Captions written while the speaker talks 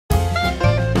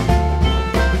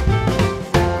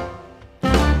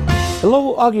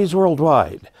Hello, Augies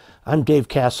Worldwide. I'm Dave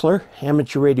Kassler,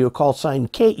 amateur radio call sign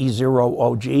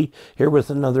KE0OG, here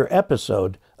with another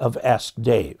episode of Ask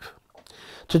Dave.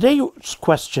 Today's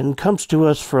question comes to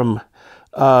us from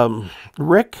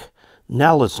Rick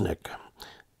Nalesnik,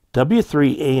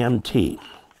 W3AMT.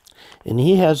 And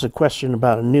he has a question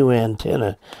about a new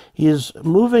antenna. He is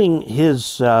moving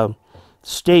his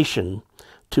station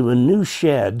to a new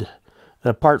shed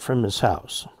apart from his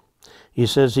house. He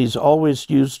says he's always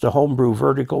used a homebrew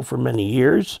vertical for many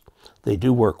years. They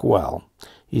do work well.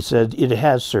 He said, it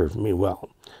has served me well.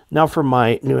 Now for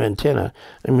my new antenna,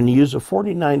 I'm going to use a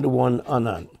 49-to-1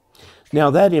 Unan. Now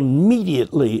that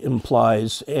immediately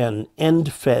implies an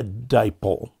end-fed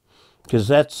dipole, because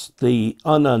that's the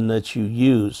Unan that you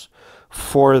use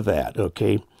for that,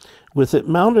 okay? With it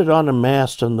mounted on a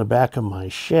mast on the back of my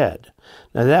shed.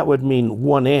 Now that would mean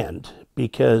one end,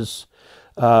 because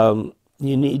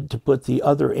you need to put the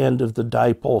other end of the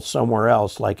dipole somewhere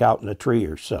else, like out in a tree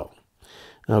or so.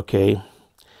 Okay,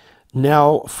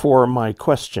 now for my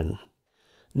question.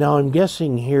 Now I'm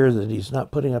guessing here that he's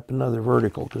not putting up another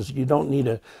vertical, because you don't need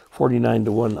a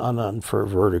 49-to-1 Unan for a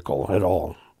vertical at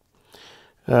all.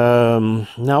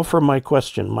 Now for my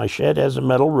question. My shed has a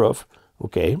metal roof,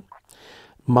 okay.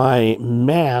 My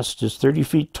mast is 30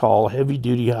 feet tall,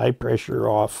 heavy-duty, high-pressure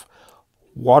off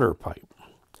water pipe.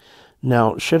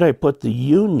 Now, should I put the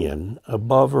union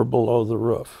above or below the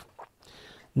roof?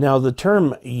 Now, the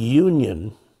term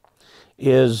union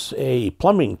is a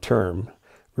plumbing term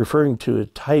referring to a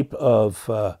type of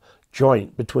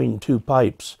joint between two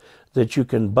pipes that you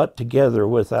can butt together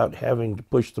without having to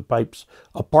push the pipes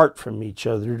apart from each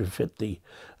other to fit the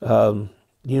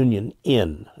union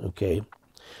in, okay?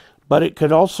 But it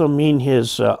could also mean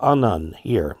his Unan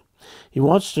here. He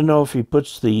wants to know if he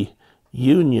puts the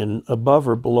union above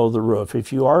or below the roof.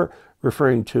 If you are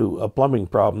referring to a plumbing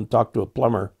problem, talk to a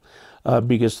plumber,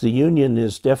 because the union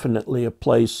is definitely a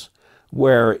place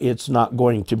where it's not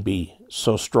going to be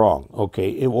so strong, okay?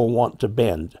 It will want to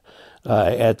bend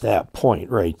at that point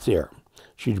right there.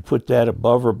 Should you put that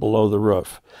above or below the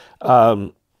roof?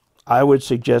 I would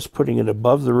suggest putting it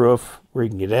above the roof where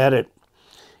you can get at it,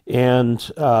 and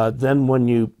then when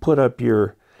you put up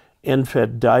your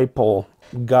end-fed dipole,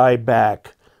 guy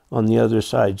back on the other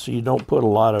side, so you don't put a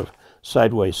lot of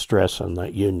sideways stress on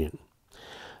that union.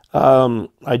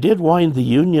 I did wind the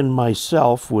union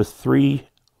myself with 3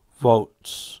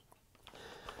 volts.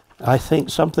 I think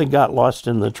something got lost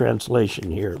in the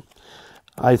translation here.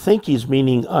 I think he's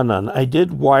meaning Unan. I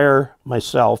did wire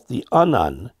myself the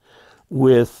Unan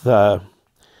with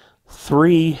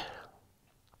 3,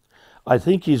 I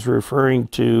think he's referring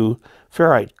to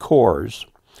ferrite cores,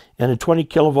 and a 20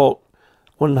 kilovolt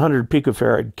 100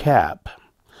 picofarad cap.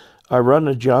 I run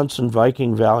a Johnson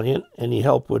Viking Valiant. Any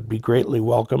help would be greatly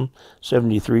welcome.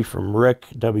 73 from Rick,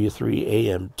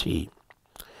 W3AMT.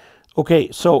 Okay,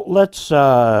 so let's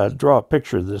draw a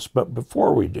picture of this, but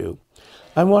before we do,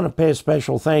 I want to pay a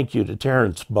special thank you to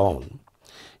Terrence Bone.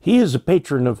 He is a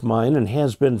patron of mine and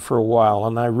has been for a while,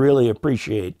 and I really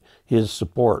appreciate his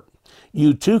support.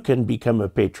 You too can become a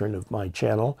patron of my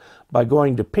channel by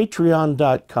going to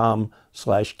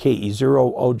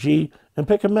patreon.com/KE0OG and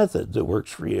pick a method that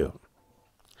works for you.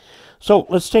 So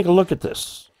let's take a look at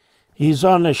this. He's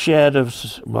on a shed of,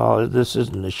 well, this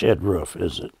isn't a shed roof,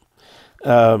 is it?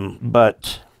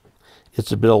 But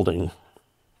it's a building.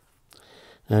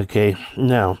 Okay,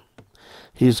 now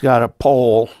he's got a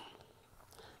pole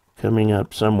coming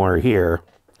up somewhere here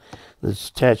that's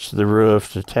attached to the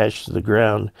roof, attached to the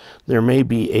ground. There may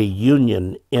be a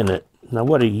union in it. Now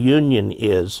what a union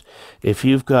is, if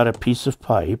you've got a piece of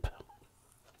pipe,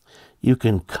 you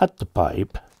can cut the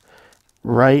pipe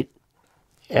right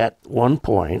at one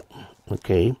point,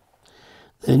 okay?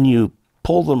 Then you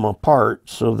pull them apart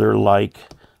so they're like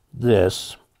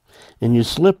this, and you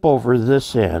slip over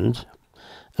this end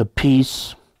a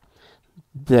piece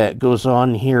that goes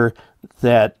on here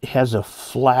that has a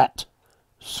flat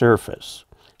surface,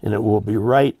 and it will be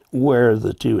right where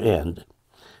the two end.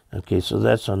 Okay, so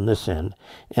that's on this end.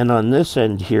 And on this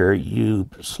end here, you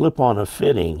slip on a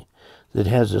fitting that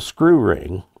has a screw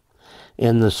ring,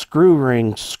 and the screw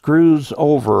ring screws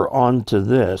over onto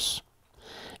this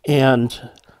and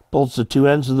pulls the two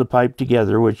ends of the pipe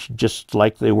together, which just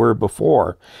like they were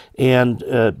before. And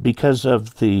because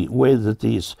of the way that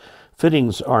these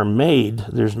fittings are made,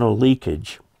 there's no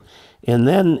leakage. And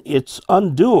then it's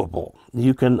undoable.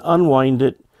 You can unwind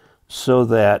it so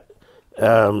that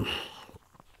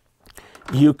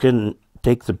you can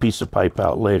take the piece of pipe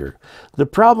out later. The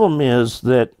problem is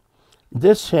that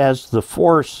this has the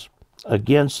force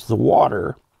against the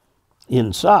water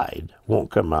inside,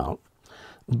 won't come out,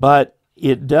 but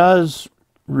it does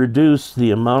reduce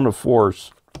the amount of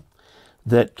force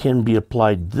that can be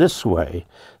applied this way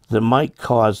that might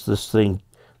cause this thing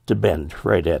to bend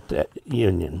right at that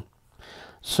union.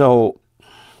 So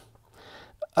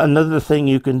another thing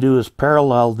you can do is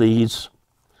parallel these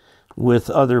with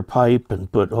other pipe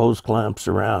and put hose clamps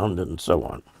around and so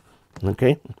on.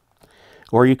 Okay?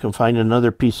 Or you can find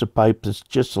another piece of pipe that's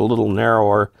just a little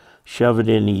narrower, shove it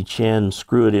in each end,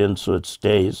 screw it in so it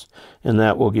stays, and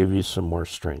that will give you some more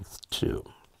strength too.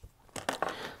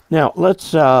 Now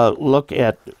let's look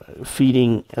at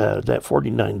feeding that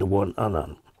 49-to-1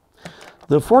 unan.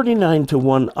 The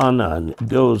 49-to-1 unan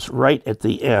goes right at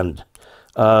the end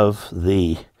of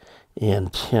the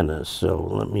antenna. So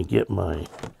let me get my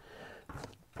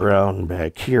brown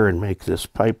back here and make this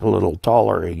pipe a little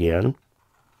taller again.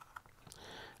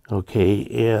 Okay,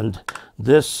 and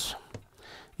this,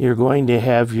 you're going to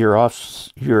have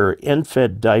your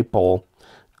end-fed dipole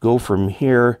go from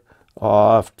here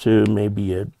off to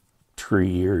maybe a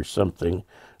tree or something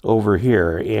over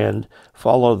here, and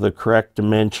follow the correct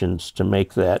dimensions to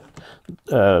make that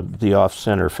the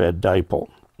off-center fed dipole.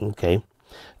 Okay,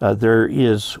 there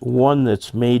is one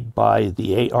that's made by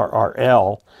the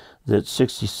ARRL that's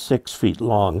 66 feet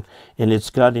long, and it's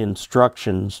got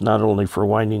instructions not only for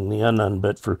winding the unan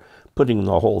but for putting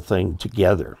the whole thing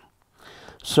together.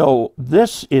 So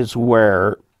this is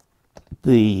where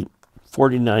the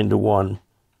 49-to-1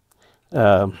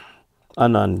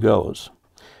 unan goes.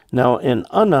 Now an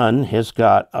unan has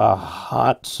got a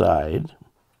hot side,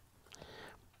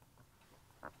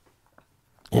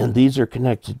 and these are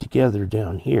connected together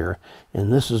down here,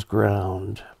 and this is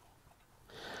ground.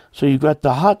 So you've got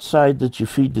the hot side that you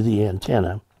feed to the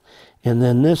antenna, and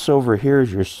then this over here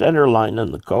is your center line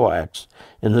on the coax,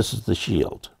 and this is the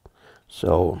shield.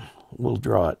 So we'll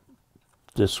draw it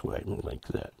this way, like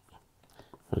that.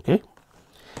 Okay?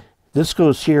 This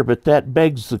goes here, but that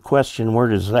begs the question, where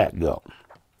does that go?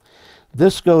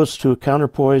 This goes to a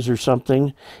counterpoise or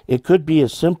something. It could be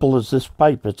as simple as this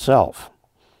pipe itself.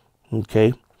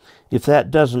 Okay? If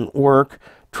that doesn't work,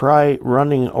 try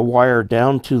running a wire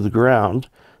down to the ground,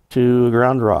 to a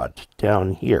ground rod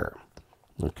down here.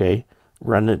 Okay?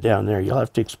 Run it down there. You'll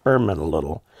have to experiment a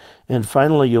little. And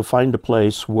finally, you'll find a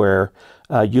place where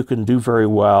you can do very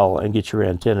well and get your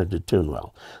antenna to tune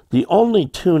well. The only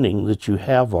tuning that you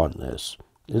have on this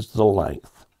is the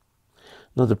length.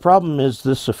 Now, the problem is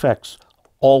this affects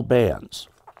all bands.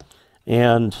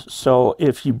 And so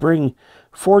if you bring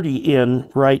 40 in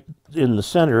right in the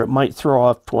center, it might throw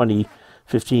off 20,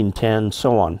 15, 10,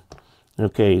 so on.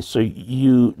 Okay, so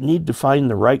you need to find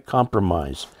the right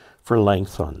compromise for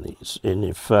length on these. And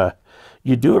if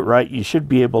you do it right, you should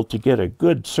be able to get a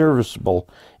good serviceable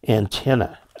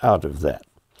antenna out of that.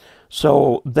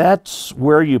 So that's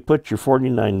where you put your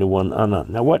 49-to-1 unan.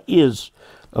 Now, what is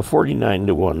a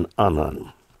 49-to-1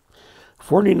 unan?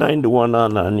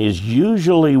 49-to-1 unan is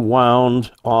usually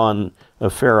wound on a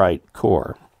ferrite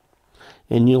core.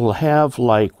 And you'll have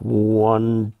like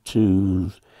 1,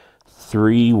 2,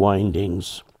 3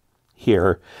 windings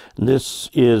here. This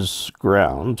is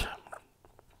ground.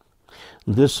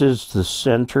 This is the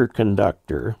center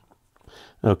conductor.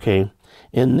 Okay.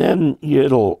 And then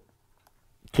it'll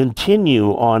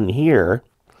continue on here,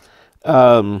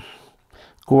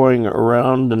 going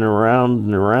around and around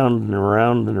and around and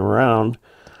around and around.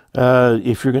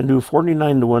 If you're going to do a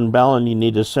 49-to-1 balun, you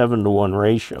need a 7-to-1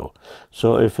 ratio.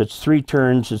 So if it's 3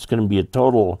 turns, it's going to be a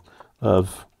total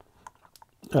of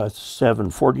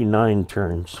 49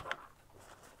 turns.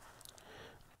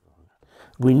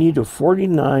 We need a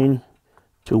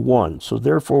 49-to-1. So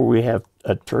therefore, we have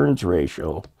a turns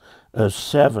ratio of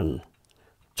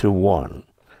 7-to-1.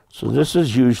 So this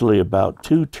is usually about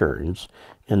 2 turns,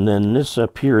 and then this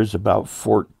up here is about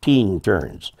 14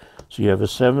 turns. So you have a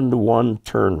 7-to-1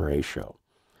 turn ratio.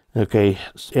 Okay,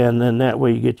 and then that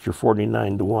way you get your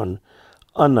 49-to-1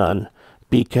 unan,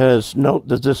 because note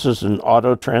that this is an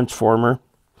auto transformer,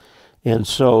 and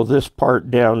so this part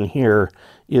down here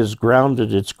is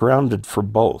grounded. It's grounded for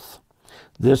both.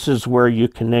 This is where you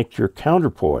connect your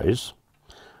counterpoise,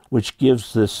 which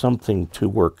gives this something to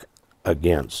work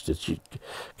against.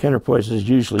 Counterpoise is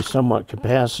usually somewhat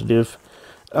capacitive,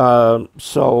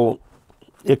 so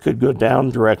it could go down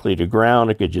directly to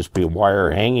ground. It could just be a wire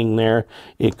hanging there.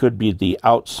 It could be the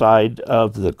outside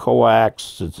of the coax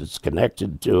since it's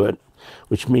connected to it,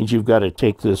 which means you've got to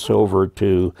take this over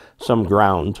to some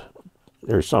ground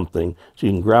or something so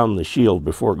you can ground the shield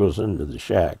before it goes into the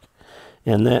shack.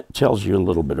 And that tells you a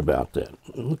little bit about that.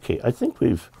 Okay, I think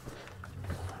we've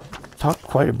talked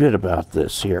quite a bit about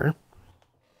this here.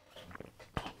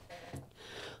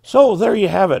 So there you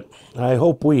have it. I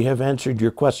hope we have answered your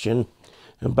question.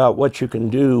 about what you can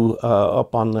do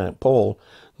up on that pole.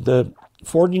 The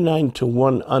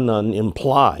 49-to-1 unun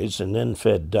implies an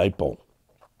end-fed dipole.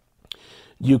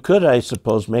 You could, I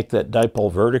suppose, make that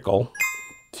dipole vertical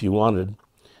if you wanted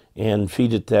and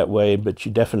feed it that way, but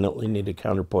you definitely need a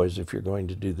counterpoise if you're going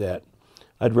to do that.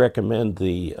 I'd recommend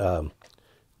the, a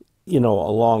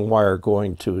long wire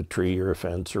going to a tree or a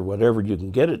fence or whatever you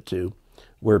can get it to,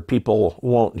 where people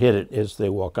won't hit it as they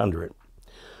walk under it.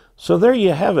 So there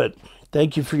you have it.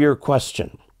 Thank you for your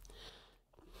question.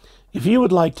 If you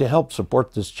would like to help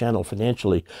support this channel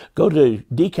financially, go to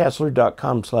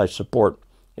dcasler.com/support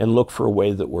and look for a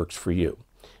way that works for you.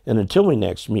 And until we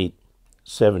next meet,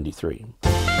 73.